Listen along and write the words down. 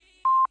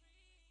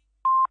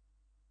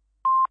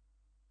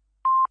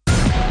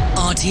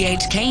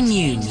RTHK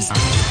News.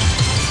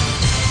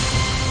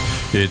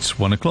 It's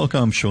 1 o'clock.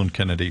 I'm Sean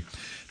Kennedy.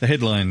 The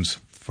headlines.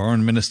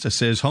 Foreign Minister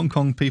says Hong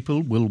Kong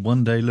people will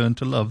one day learn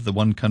to love the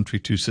one country,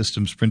 two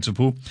systems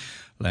principle.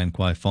 Lan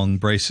Kwai Fong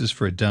braces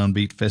for a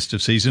downbeat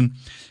festive season.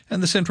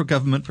 And the central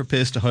government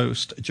prepares to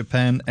host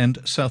Japan and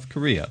South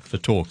Korea for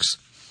talks.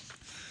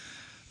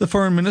 The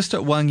Foreign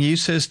Minister, Wang Yi,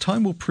 says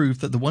time will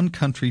prove that the one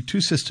country,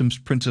 two systems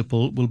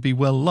principle will be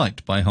well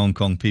liked by Hong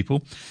Kong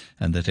people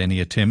and that any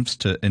attempts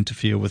to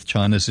interfere with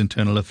China's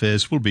internal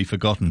affairs will be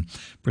forgotten.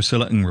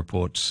 Priscilla Ng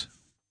reports.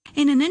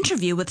 In an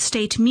interview with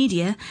state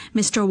media,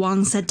 Mr.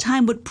 Wang said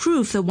time would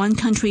prove the one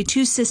country,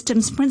 two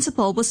systems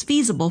principle was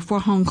feasible for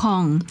Hong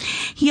Kong.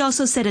 He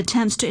also said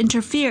attempts to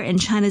interfere in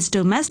China's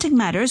domestic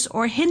matters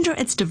or hinder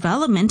its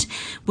development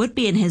would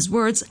be, in his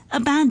words,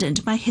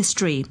 abandoned by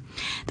history.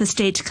 The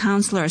state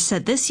councillor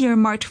said this year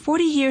marked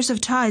 40 years of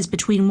ties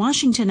between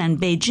Washington and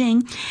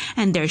Beijing,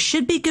 and there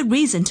should be good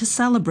reason to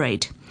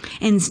celebrate.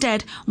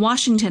 Instead,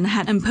 Washington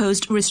had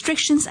imposed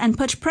restrictions and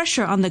put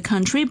pressure on the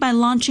country by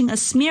launching a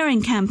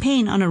smearing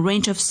campaign on a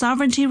range of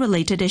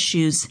sovereignty-related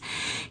issues.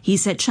 He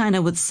said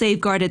China would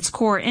safeguard its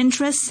core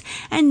interests,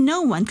 and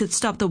no one could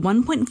stop the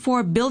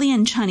 1.4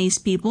 billion Chinese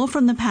people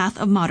from the path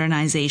of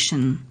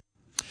modernization.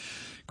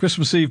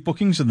 Christmas Eve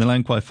bookings in the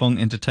Lan Kwai Fong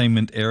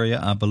entertainment area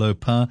are below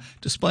par,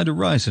 despite a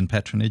rise in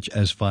patronage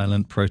as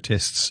violent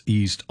protests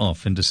eased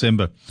off in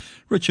December.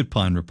 Richard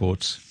Pine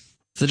reports.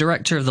 The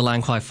director of the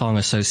Lan Kwai Fong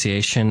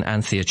Association,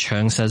 Anthea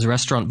Chung, says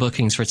restaurant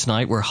bookings for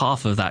tonight were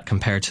half of that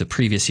compared to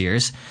previous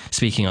years.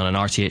 Speaking on an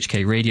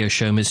RTHK radio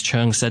show, Ms.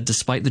 Chung said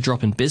despite the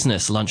drop in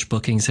business, lunch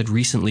bookings had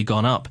recently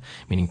gone up,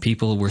 meaning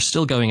people were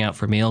still going out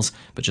for meals,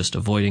 but just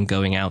avoiding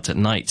going out at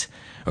night.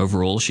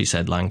 Overall, she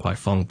said Lan Kwai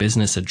Fong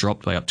business had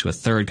dropped by up to a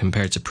third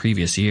compared to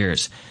previous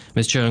years.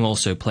 Ms. Chung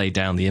also played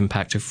down the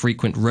impact of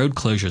frequent road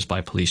closures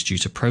by police due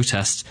to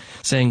protests,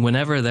 saying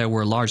whenever there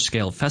were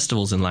large-scale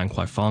festivals in Lan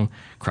Kwai Fong,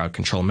 crowd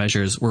control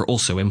measures were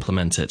also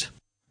implemented.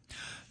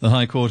 The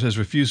High Court has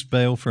refused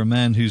bail for a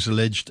man who's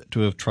alleged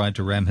to have tried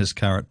to ram his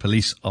car at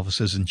police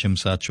officers in Tsim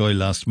Sha Tsui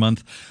last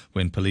month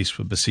when police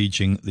were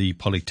besieging the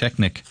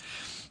Polytechnic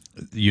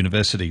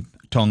University.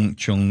 Tong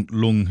Chung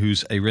Lung,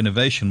 who's a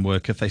renovation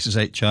worker, faces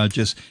 8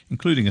 charges,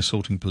 including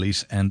assaulting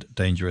police and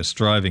dangerous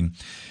driving.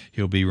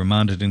 He'll be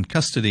remanded in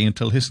custody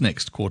until his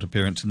next court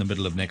appearance in the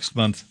middle of next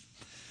month.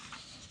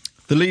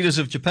 The leaders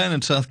of Japan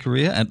and South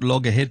Korea, at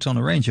loggerheads on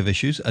a range of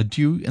issues, are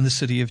due in the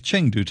city of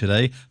Chengdu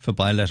today for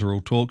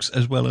bilateral talks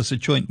as well as a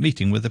joint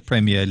meeting with the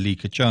Premier Li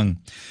Keqiang.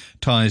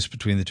 Ties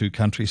between the two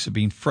countries have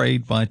been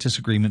frayed by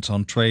disagreements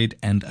on trade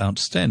and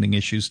outstanding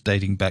issues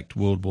dating back to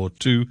World War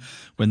II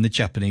when the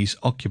Japanese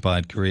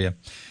occupied Korea.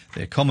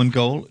 Their common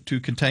goal, to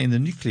contain the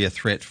nuclear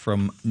threat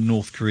from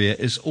North Korea,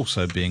 is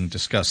also being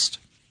discussed.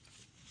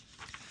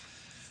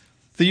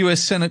 The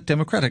U.S. Senate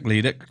Democratic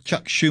leader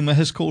Chuck Schumer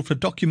has called for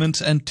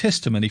documents and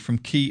testimony from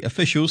key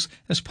officials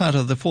as part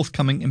of the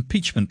forthcoming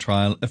impeachment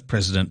trial of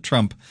President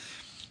Trump.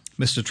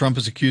 Mr. Trump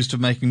is accused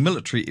of making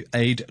military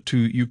aid to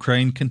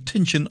Ukraine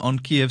contingent on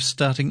Kiev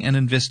starting an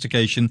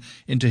investigation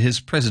into his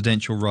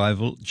presidential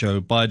rival, Joe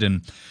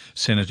Biden.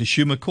 Senator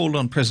Schumer called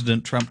on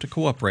President Trump to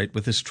cooperate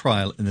with his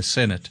trial in the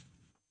Senate.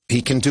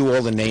 He can do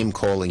all the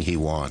name-calling he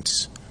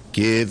wants.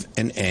 Give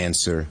an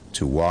answer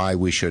to why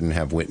we shouldn't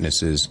have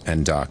witnesses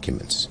and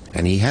documents.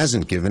 And he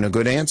hasn't given a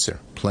good answer,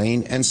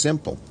 plain and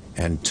simple.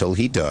 Until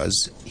he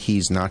does,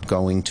 he's not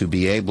going to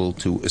be able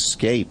to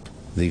escape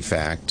the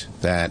fact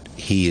that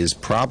he is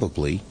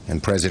probably,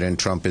 and President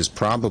Trump is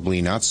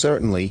probably, not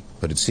certainly,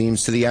 but it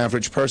seems to the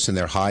average person,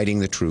 they're hiding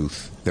the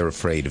truth. They're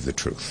afraid of the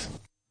truth.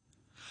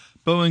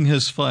 Boeing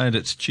has fired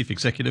its chief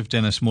executive,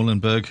 Dennis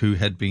Muilenburg, who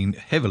had been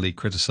heavily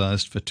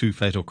criticised for 2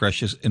 fatal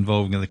crashes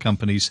involving the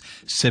company's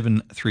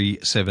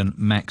 737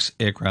 MAX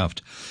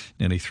aircraft.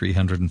 Nearly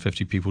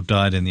 350 people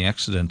died in the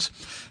accident.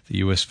 The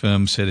US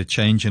firm said a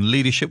change in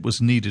leadership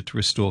was needed to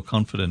restore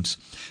confidence.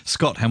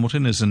 Scott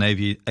Hamilton is an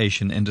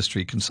aviation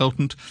industry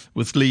consultant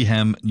with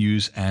Leham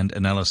News and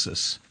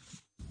Analysis.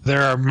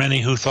 There are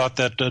many who thought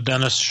that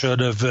Dennis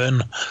should have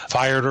been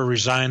fired or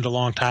resigned a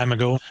long time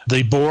ago.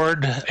 The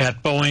board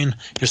at Boeing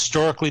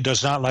historically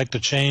does not like to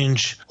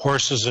change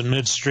horses in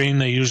midstream.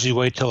 They usually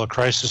wait till a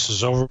crisis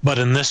is over. But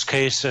in this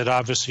case, it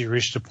obviously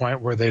reached a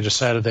point where they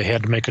decided they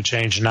had to make a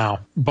change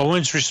now.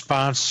 Boeing's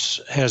response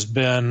has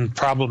been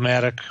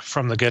problematic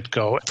from the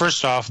get-go.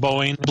 First off,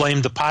 Boeing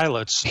blamed the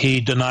pilots.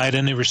 He denied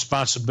any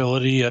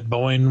responsibility at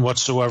Boeing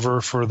whatsoever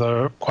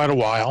for quite a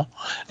while.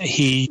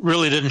 He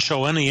really didn't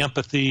show any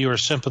empathy or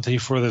sympathy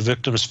for the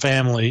victim's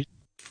family.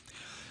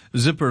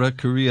 Zipporah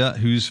Korea,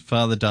 whose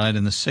father died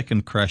in the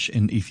second crash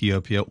in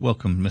Ethiopia,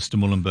 welcomed Mr.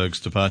 Muilenburg's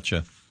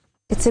departure.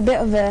 It's a bit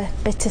of a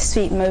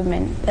bittersweet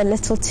moment, a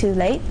little too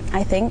late,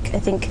 I think. I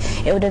think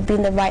it would have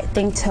been the right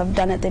thing to have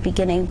done at the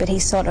beginning, but he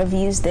sort of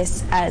used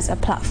this as a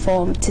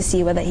platform to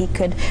see whether he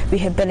could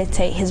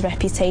rehabilitate his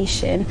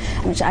reputation,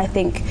 which I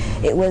think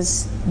it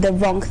was the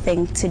wrong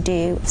thing to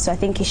do. So I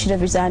think he should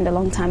have resigned a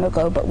long time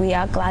ago, but we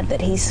are glad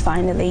that he's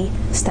finally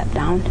stepped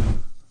down.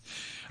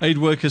 Aid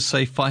workers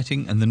say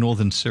fighting in the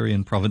northern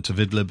Syrian province of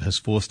Idlib has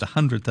forced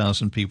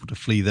 100,000 people to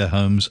flee their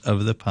homes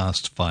over the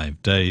past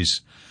 5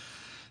 days.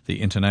 The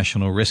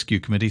International Rescue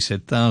Committee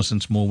said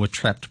thousands more were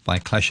trapped by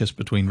clashes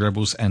between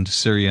rebels and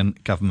Syrian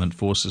government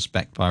forces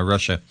backed by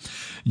Russia.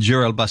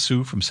 Jiral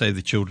Basu from Save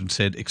the Children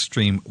said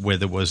extreme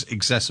weather was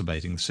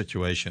exacerbating the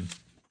situation.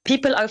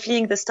 People are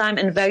fleeing this time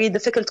in very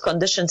difficult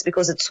conditions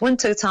because it's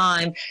winter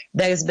time.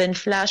 There's been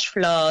flash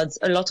floods,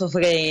 a lot of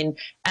rain,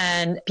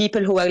 and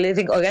people who are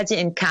living already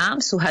in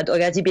camps, who had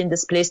already been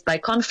displaced by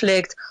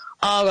conflict,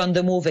 are on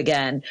the move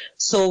again.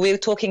 So we're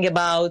talking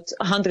about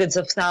hundreds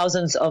of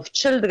thousands of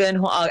children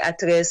who are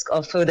at risk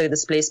of further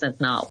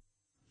displacement now.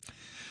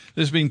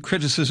 There's been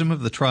criticism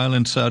of the trial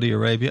in Saudi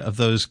Arabia of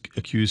those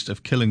accused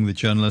of killing the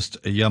journalist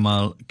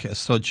Jamal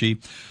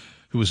Khashoggi,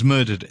 who was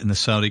murdered in the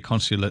Saudi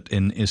consulate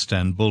in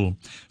Istanbul.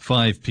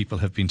 5 people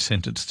have been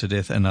sentenced to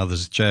death and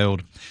others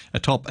jailed. A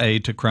top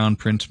aide to Crown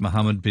Prince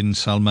Mohammed bin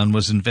Salman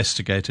was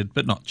investigated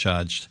but not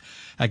charged.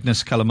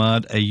 Agnes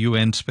Kalamard, a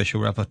UN Special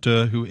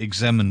Rapporteur who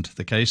examined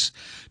the case,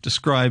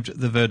 described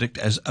the verdict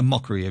as a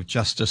mockery of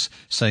justice,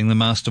 saying the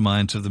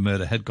masterminds of the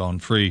murder had gone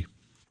free.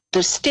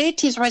 The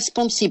state is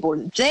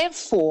responsible.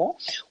 Therefore,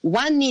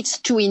 one needs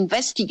to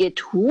investigate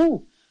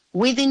who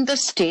within the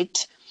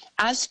state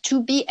has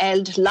to be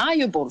held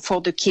liable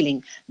for the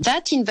killing.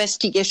 That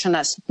investigation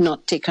has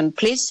not taken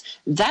place.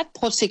 That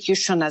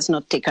prosecution has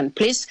not taken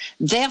place.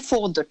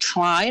 Therefore, the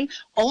trial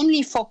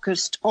only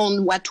focused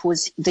on what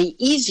was the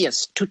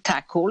easiest to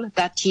tackle,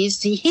 that is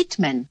the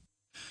hitmen.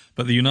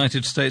 But the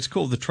United States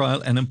called the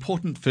trial an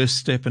important first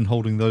step in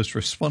holding those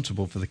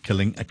responsible for the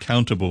killing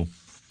accountable.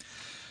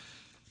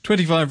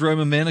 25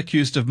 Roma men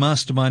accused of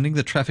masterminding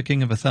the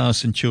trafficking of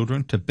 1,000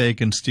 children to beg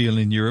and steal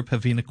in Europe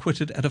have been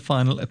acquitted at a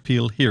final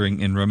appeal hearing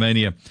in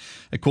Romania.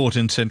 A court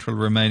in central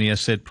Romania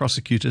said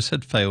prosecutors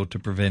had failed to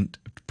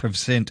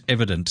present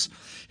evidence.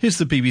 Here's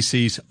the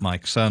BBC's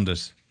Mike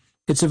Sanders.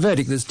 It's a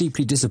verdict that's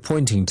deeply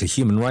disappointing to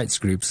human rights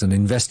groups and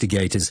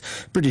investigators.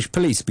 British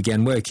police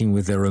began working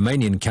with their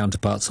Romanian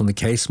counterparts on the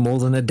case more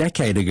than a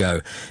decade ago.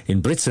 In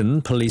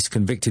Britain, police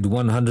convicted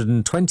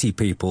 120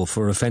 people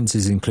for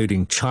offences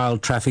including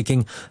child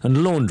trafficking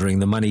and laundering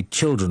the money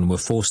children were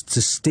forced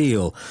to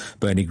steal.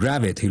 Bernie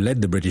Gravitt, who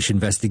led the British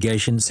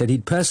investigation, said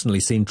he'd personally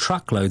seen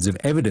truckloads of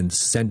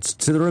evidence sent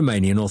to the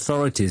Romanian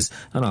authorities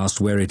and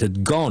asked where it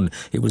had gone.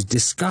 It was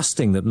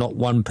disgusting that not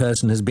one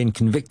person has been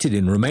convicted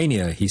in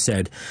Romania, he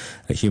said.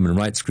 A human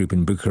rights group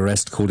in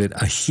Bucharest called it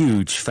a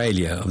huge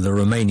failure of the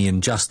Romanian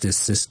justice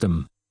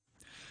system.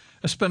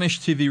 A Spanish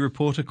TV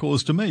reporter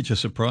caused a major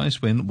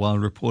surprise when, while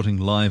reporting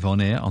live on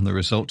air on the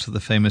results of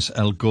the famous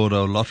El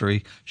Gordo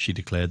lottery, she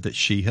declared that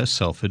she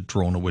herself had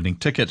drawn a winning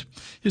ticket.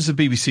 Here's the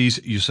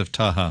BBC's Yusuf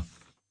Taha.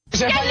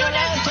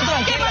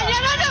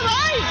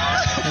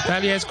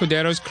 Natalia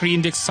Escudero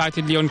screamed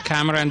excitedly on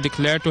camera and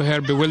declared to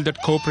her bewildered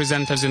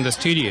co-presenters in the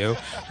studio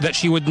that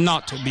she would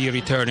not be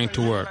returning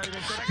to work.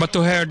 But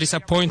to her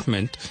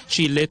disappointment,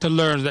 she later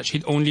learned that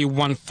she'd only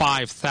won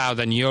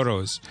 5,000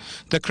 euros.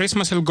 The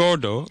Christmas El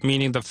Gordo,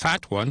 meaning the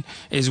fat one,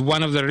 is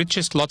one of the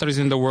richest lotteries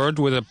in the world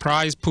with a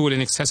prize pool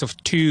in excess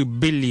of 2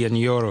 billion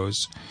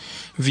euros.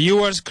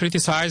 Viewers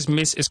criticized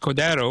Miss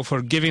Escudero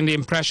for giving the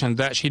impression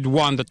that she'd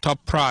won the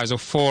top prize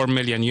of 4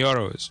 million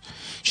euros.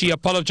 She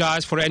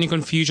apologized for any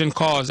confusion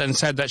caused and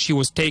said that she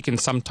was taking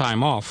some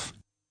time off.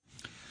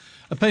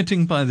 A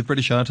painting by the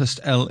British artist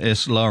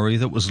L.S. Lowry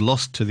that was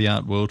lost to the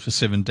art world for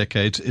 7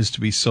 decades is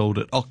to be sold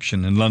at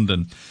auction in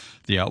London.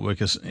 The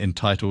artwork is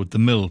entitled The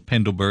Mill,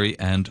 Pendlebury,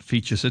 and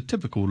features a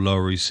typical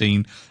Lowry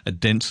scene, a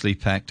densely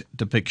packed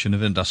depiction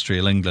of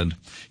industrial England.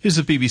 Here's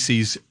the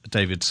BBC's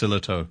David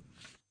Silito.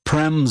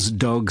 Prams,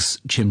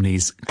 dogs,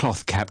 chimneys,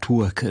 cloth-capped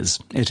workers.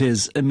 It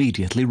is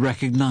immediately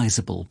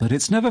recognisable, but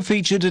it's never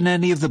featured in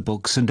any of the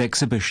books and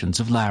exhibitions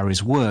of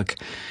Lowry's work.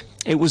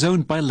 It was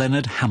owned by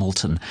Leonard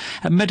Hamilton,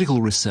 a medical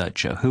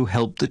researcher who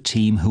helped the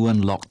team who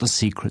unlocked the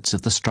secrets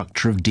of the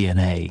structure of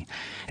DNA.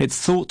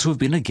 It's thought to have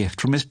been a gift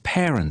from his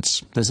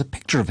parents. There's a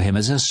picture of him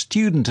as a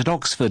student at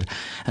Oxford,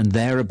 and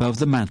there above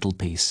the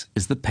mantelpiece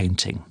is the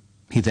painting.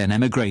 He then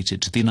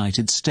emigrated to the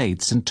United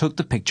States and took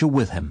the picture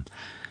with him.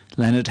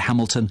 Leonard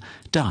Hamilton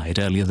died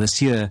earlier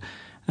this year,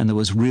 and there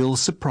was real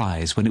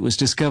surprise when it was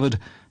discovered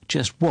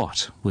just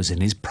what was in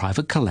his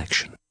private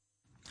collection.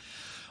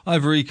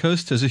 Ivory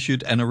Coast has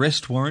issued an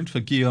arrest warrant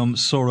for Guillaume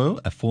Soro,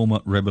 a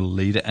former rebel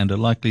leader and a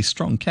likely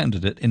strong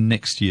candidate in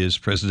next year's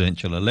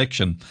presidential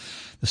election.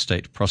 The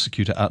state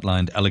prosecutor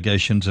outlined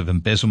allegations of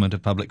embezzlement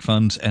of public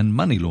funds and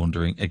money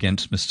laundering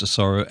against Mr.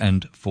 Soro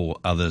and 4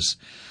 others.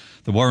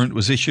 The warrant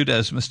was issued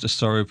as Mr.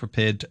 Soro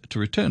prepared to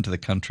return to the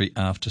country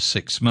after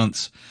 6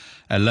 months.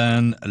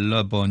 Alain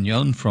Le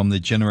Bognon from the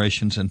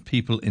Generations and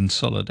People in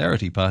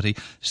Solidarity Party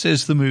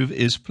says the move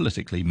is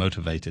politically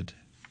motivated.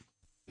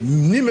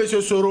 Neither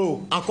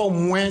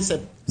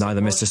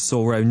Mr.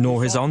 Soro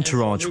nor his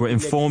entourage were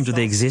informed of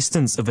the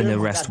existence of an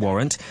arrest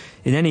warrant.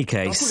 In any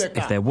case,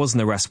 if there was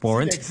an arrest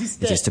warrant,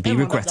 it is to be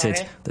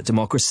regretted that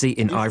democracy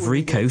in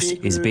Ivory Coast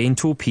is being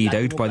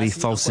torpedoed by the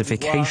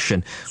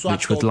falsification,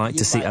 which would like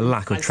to see a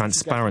lack of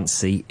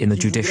transparency in the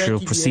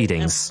judicial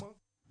proceedings.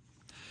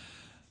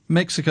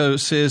 Mexico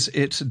says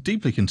it's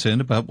deeply concerned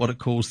about what it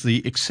calls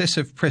the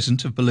excessive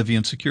presence of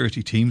Bolivian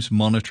security teams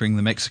monitoring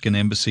the Mexican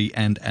embassy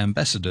and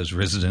ambassador's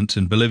residence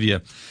in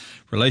Bolivia.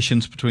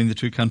 Relations between the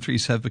two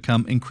countries have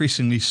become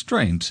increasingly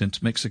strained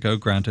since Mexico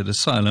granted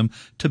asylum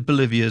to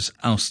Bolivia's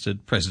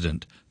ousted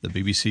president. The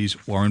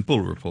BBC's Warren Bull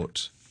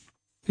reports.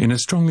 In a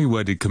strongly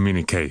worded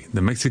communiqué,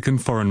 the Mexican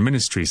Foreign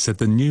Ministry said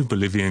the new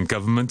Bolivian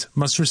government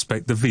must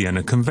respect the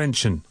Vienna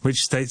Convention,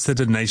 which states that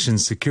a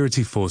nation's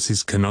security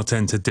forces cannot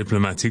enter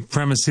diplomatic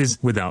premises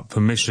without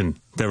permission.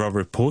 There are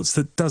reports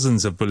that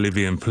dozens of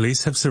Bolivian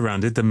police have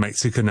surrounded the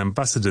Mexican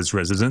ambassador's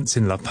residence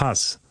in La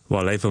Paz.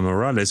 While Evo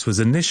Morales was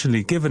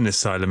initially given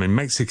asylum in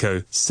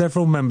Mexico,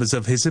 several members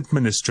of his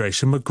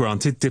administration were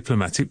granted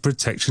diplomatic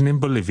protection in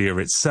Bolivia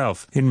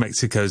itself, in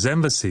Mexico's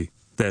embassy.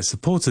 Their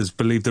supporters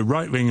believe the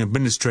right-wing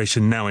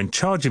administration now in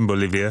charge in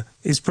Bolivia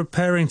is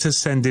preparing to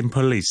send in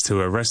police to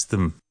arrest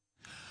them.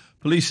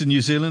 Police in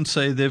New Zealand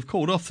say they've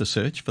called off the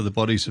search for the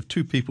bodies of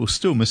 2 people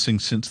still missing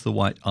since the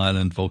White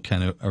Island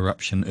volcano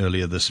eruption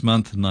earlier this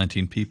month.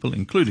 19 people,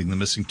 including the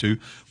missing 2,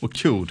 were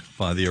killed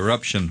by the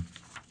eruption.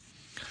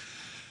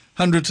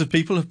 Hundreds of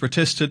people have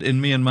protested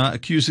in Myanmar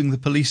accusing the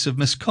police of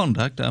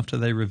misconduct after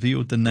they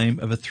revealed the name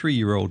of a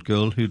 3-year-old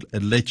girl who'd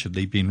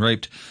allegedly been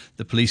raped.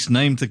 The police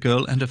named the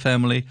girl and her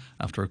family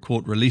after a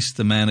court released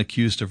the man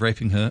accused of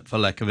raping her for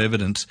lack of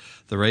evidence.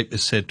 The rape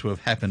is said to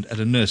have happened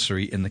at a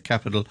nursery in the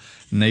capital,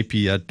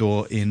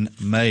 Naypyidaw, in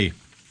May.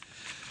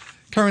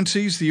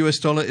 Currencies: the US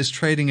dollar is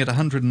trading at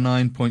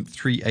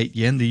 109.38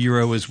 yen. The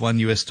euro is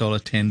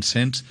 $1 10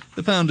 cents.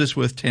 The pound is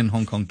worth 10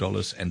 Hong Kong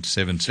dollars and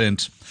 7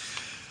 cents.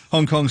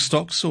 Hong Kong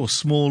stocks saw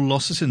small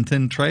losses in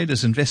thin trade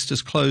as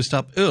investors closed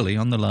up early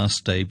on the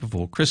last day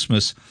before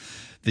Christmas.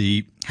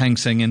 The Hang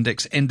Seng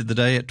Index ended the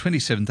day at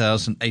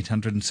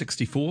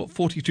 27,864,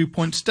 42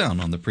 points down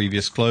on the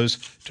previous close.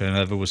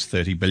 Turnover was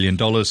 $30 billion.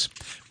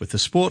 With the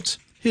sports,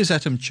 here's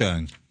Atom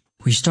Chung.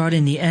 We start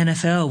in the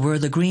NFL, where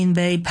the Green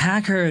Bay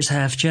Packers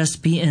have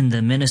just beaten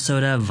the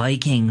Minnesota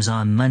Vikings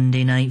on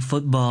Monday Night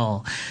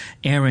Football.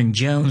 Aaron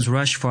Jones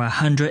rushed for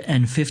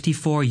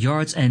 154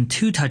 yards and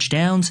 2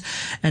 touchdowns,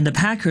 and the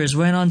Packers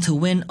went on to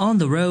win on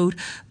the road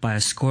by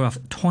a score of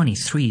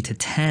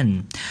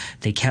 23-10.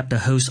 They kept the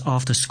hosts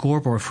off the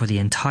scoreboard for the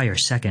entire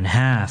second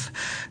half.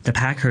 The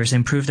Packers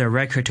improved their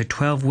record to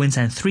 12 wins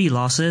and 3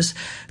 losses.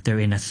 They're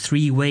in a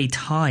 3-way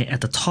tie at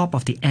the top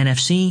of the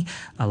NFC,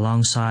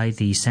 alongside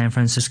the San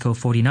Francisco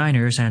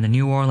 49ers and the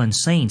New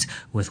Orleans Saints,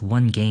 with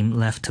 1 game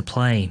left to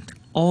play.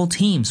 All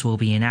teams will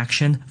be in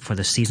action for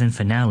the season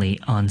finale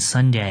on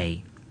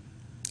Sunday.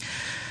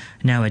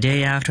 Now, a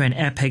day after an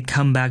epic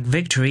comeback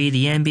victory,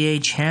 the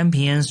NBA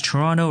champions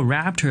Toronto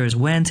Raptors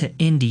went to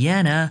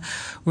Indiana,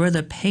 where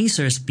the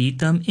Pacers beat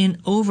them in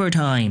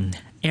overtime.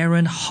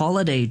 Aaron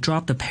Holiday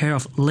dropped a pair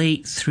of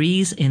late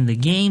threes in the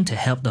game to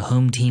help the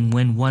home team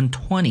win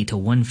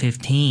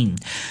 120-115.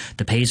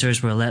 The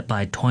Pacers were led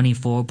by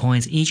 24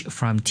 points each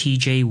from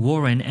TJ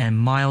Warren and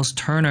Miles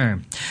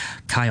Turner.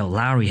 Kyle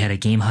Lowry had a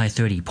game-high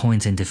 30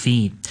 points in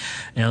defeat.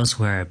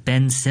 Elsewhere,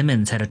 Ben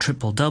Simmons had a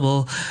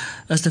triple-double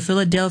as the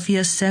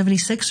Philadelphia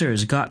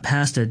 76ers got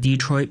past the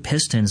Detroit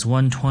Pistons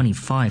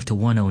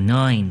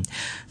 125-109.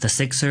 The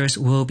Sixers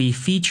will be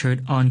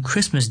featured on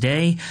Christmas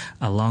Day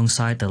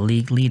alongside the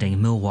league-leading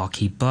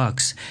Milwaukee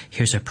Bucks.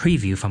 Here's a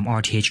preview from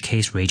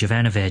RTHK's Ray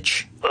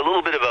Jovanovich. A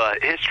little bit of a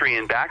history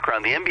and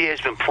background. The NBA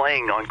has been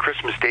playing on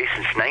Christmas Day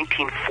since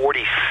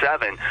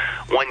 1947,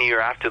 1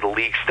 year after the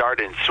league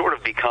started, and sort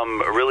of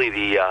become really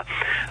the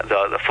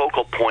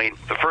focal point.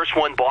 The first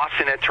one,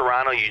 Boston at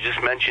Toronto. You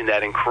just mentioned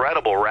that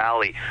incredible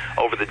rally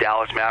over the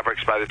Dallas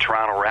Mavericks by the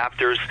Toronto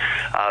Raptors.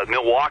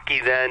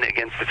 Milwaukee then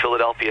against the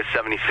Philadelphia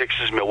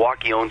 76ers.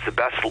 Milwaukee owns the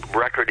best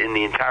record in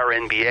the entire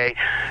NBA.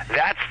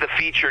 That's the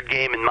featured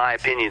game, in my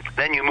opinion.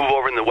 Then you move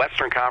over in the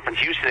Western Conference,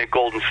 Houston at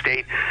Golden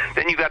State.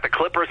 Then you've got the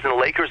Clippers and the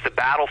Lakers, the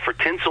battle for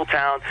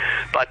Tinseltown.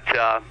 But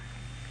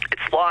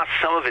it's lost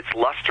some of its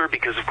luster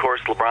because, of course,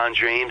 LeBron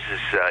James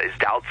is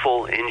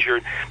doubtful,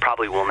 injured,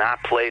 probably will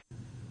not play.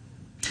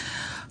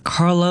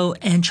 Carlo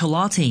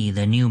Ancelotti,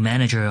 the new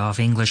manager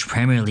of English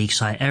Premier League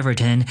side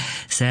Everton,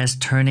 says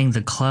turning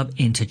the club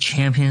into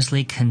Champions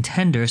League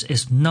contenders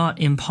is not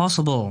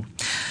impossible.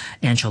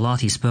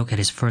 Ancelotti spoke at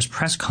his first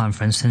press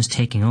conference since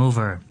taking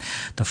over.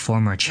 The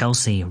former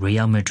Chelsea,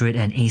 Real Madrid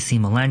and AC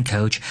Milan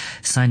coach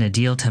signed a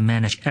deal to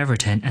manage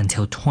Everton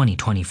until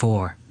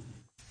 2024.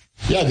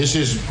 Yeah, this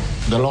is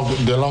the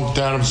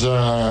long-term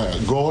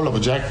goal,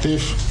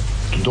 objective,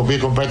 to be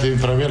competitive in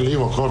Premier League.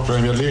 Of course,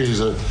 Premier League is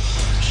a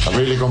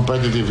really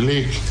competitive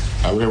league.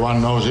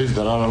 Everyone knows it.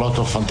 There are a lot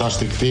of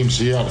fantastic teams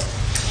here.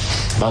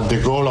 But the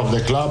goal of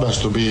the club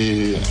has to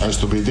be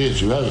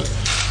this.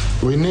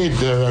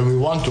 we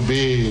want to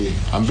be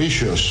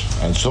ambitious,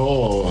 and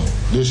so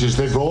this is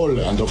the goal.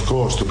 And of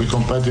course, to be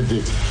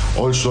competitive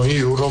also in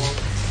Europe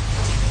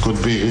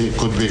could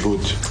be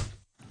good.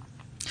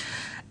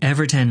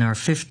 Everton are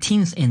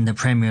 15th in the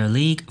Premier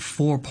League,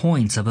 4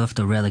 points above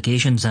the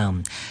relegation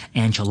zone.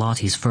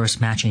 Ancelotti's first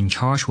match in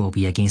charge will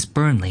be against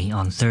Burnley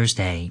on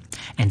Thursday.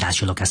 And that's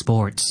your look at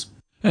sports.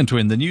 And to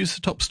end the news,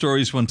 the top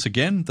stories once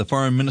again. The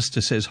Foreign Minister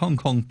says Hong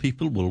Kong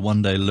people will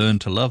one day learn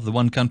to love the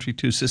one country,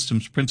 two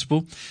systems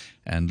principle.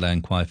 And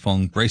Lan Kwai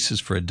Fong braces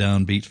for a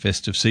downbeat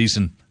festive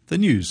season. The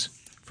news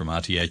from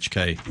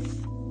RTHK.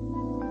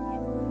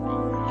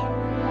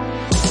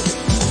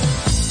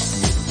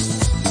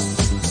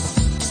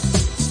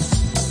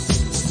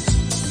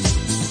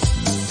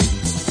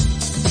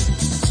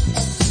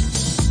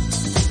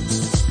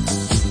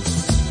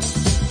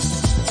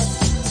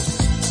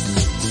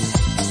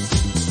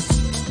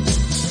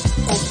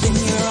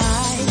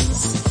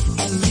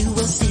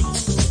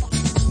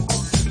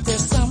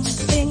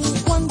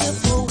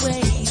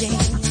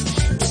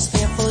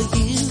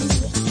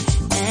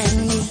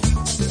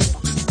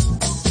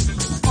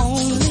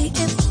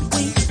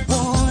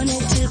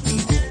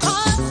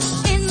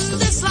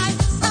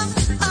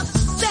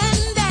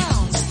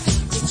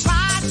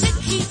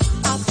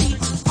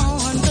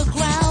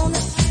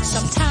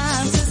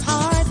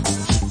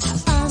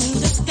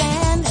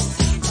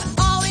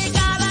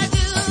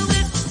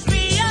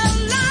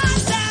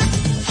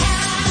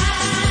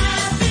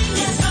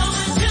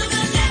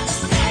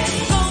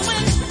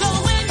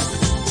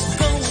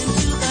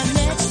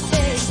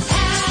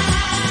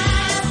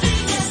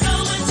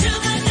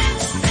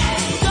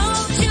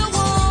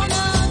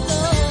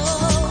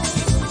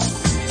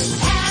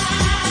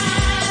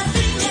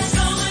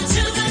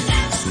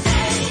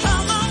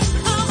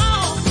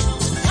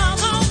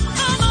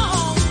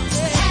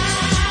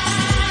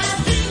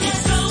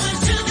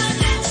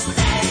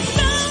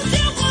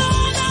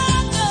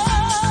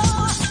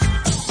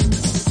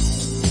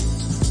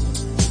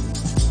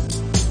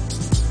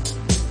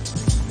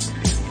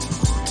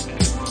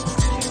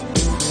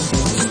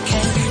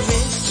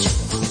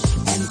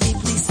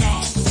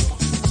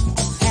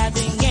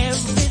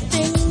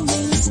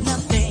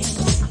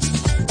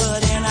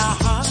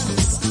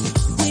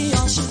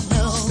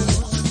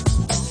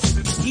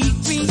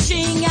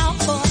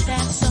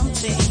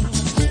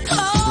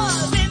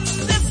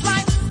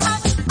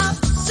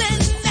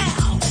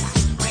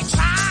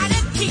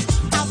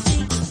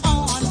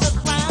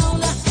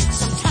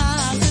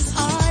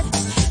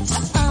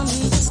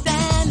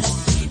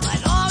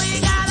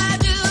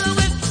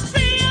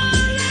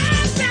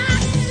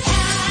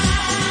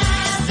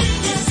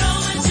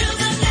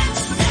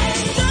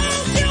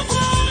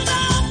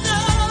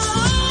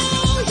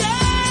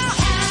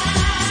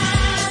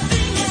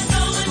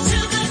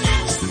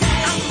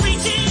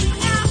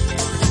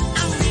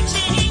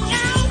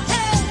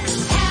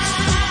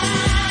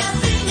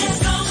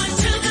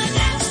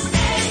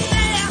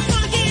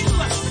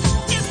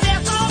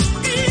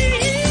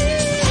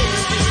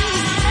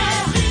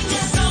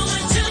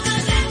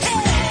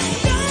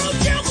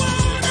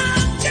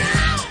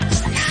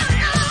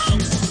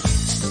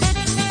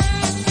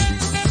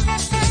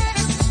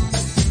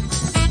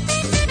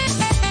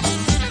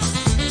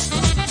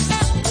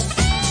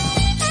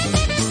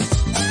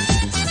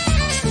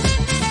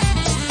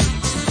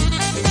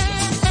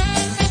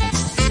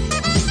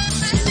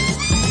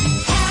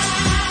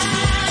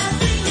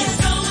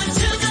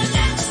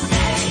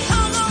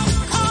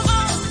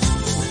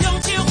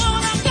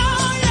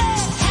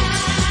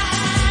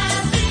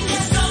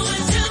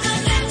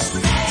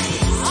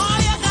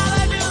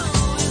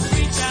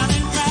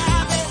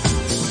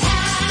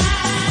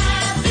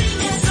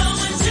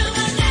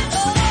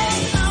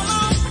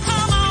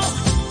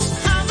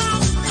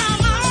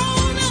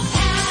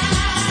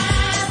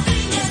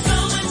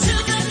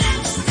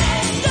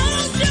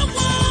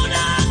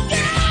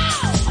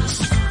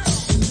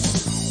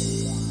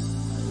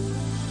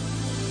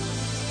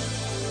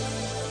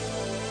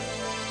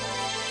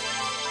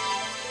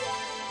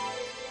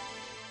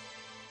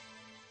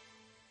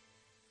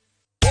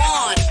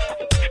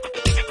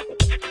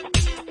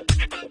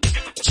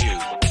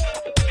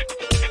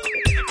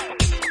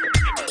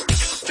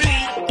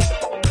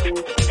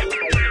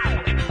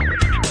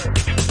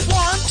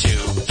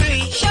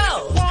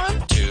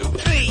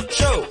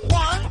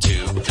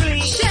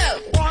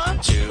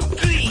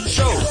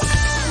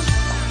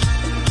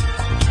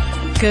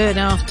 Good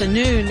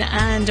afternoon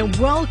and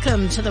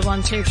welcome to the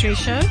 123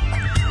 show.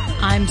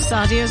 I'm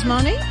Sadia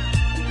Osmani.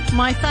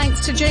 My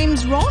thanks to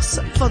James Ross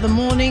for the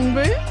morning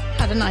brew.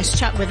 Had a nice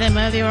chat with him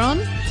earlier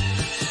on.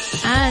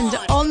 And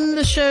on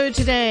the show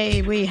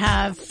today we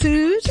have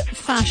food,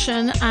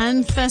 fashion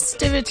and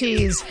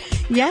festivities.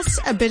 Yes,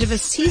 a bit of a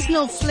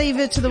seasonal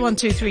flavour to the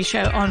 123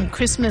 show on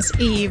Christmas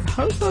Eve.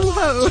 Ho, ho,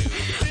 ho.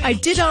 I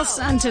did ask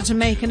Santa to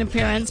make an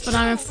appearance, but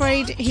I'm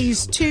afraid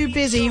he's too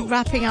busy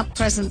wrapping up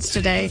presents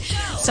today.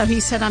 So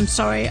he said, I'm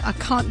sorry, I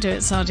can't do it,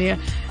 Sadia.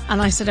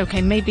 And I said,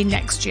 okay, maybe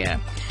next year.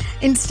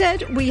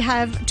 Instead, we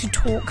have to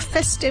talk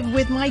festive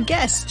with my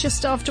guest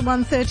just after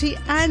 1:30,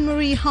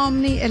 Anne-Marie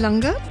Harmony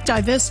Ilunga,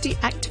 diversity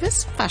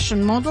activist,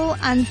 fashion model,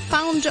 and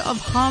founder of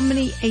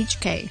Harmony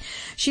HK.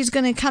 She's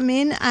going to come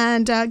in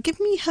and give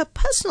me her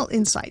personal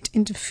insight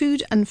into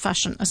food and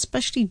fashion,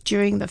 especially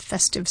during the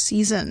festive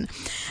season.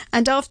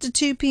 And after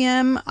 2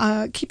 p.m.,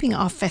 keeping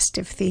our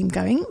festive theme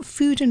going,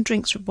 food and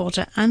drinks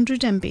reporter Andrew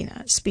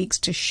Dembina speaks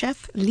to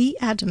Chef Lee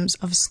Adams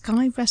of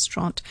Sky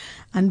Restaurant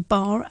and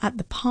Bar at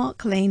the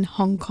Park Lane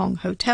Hong Kong Hotel.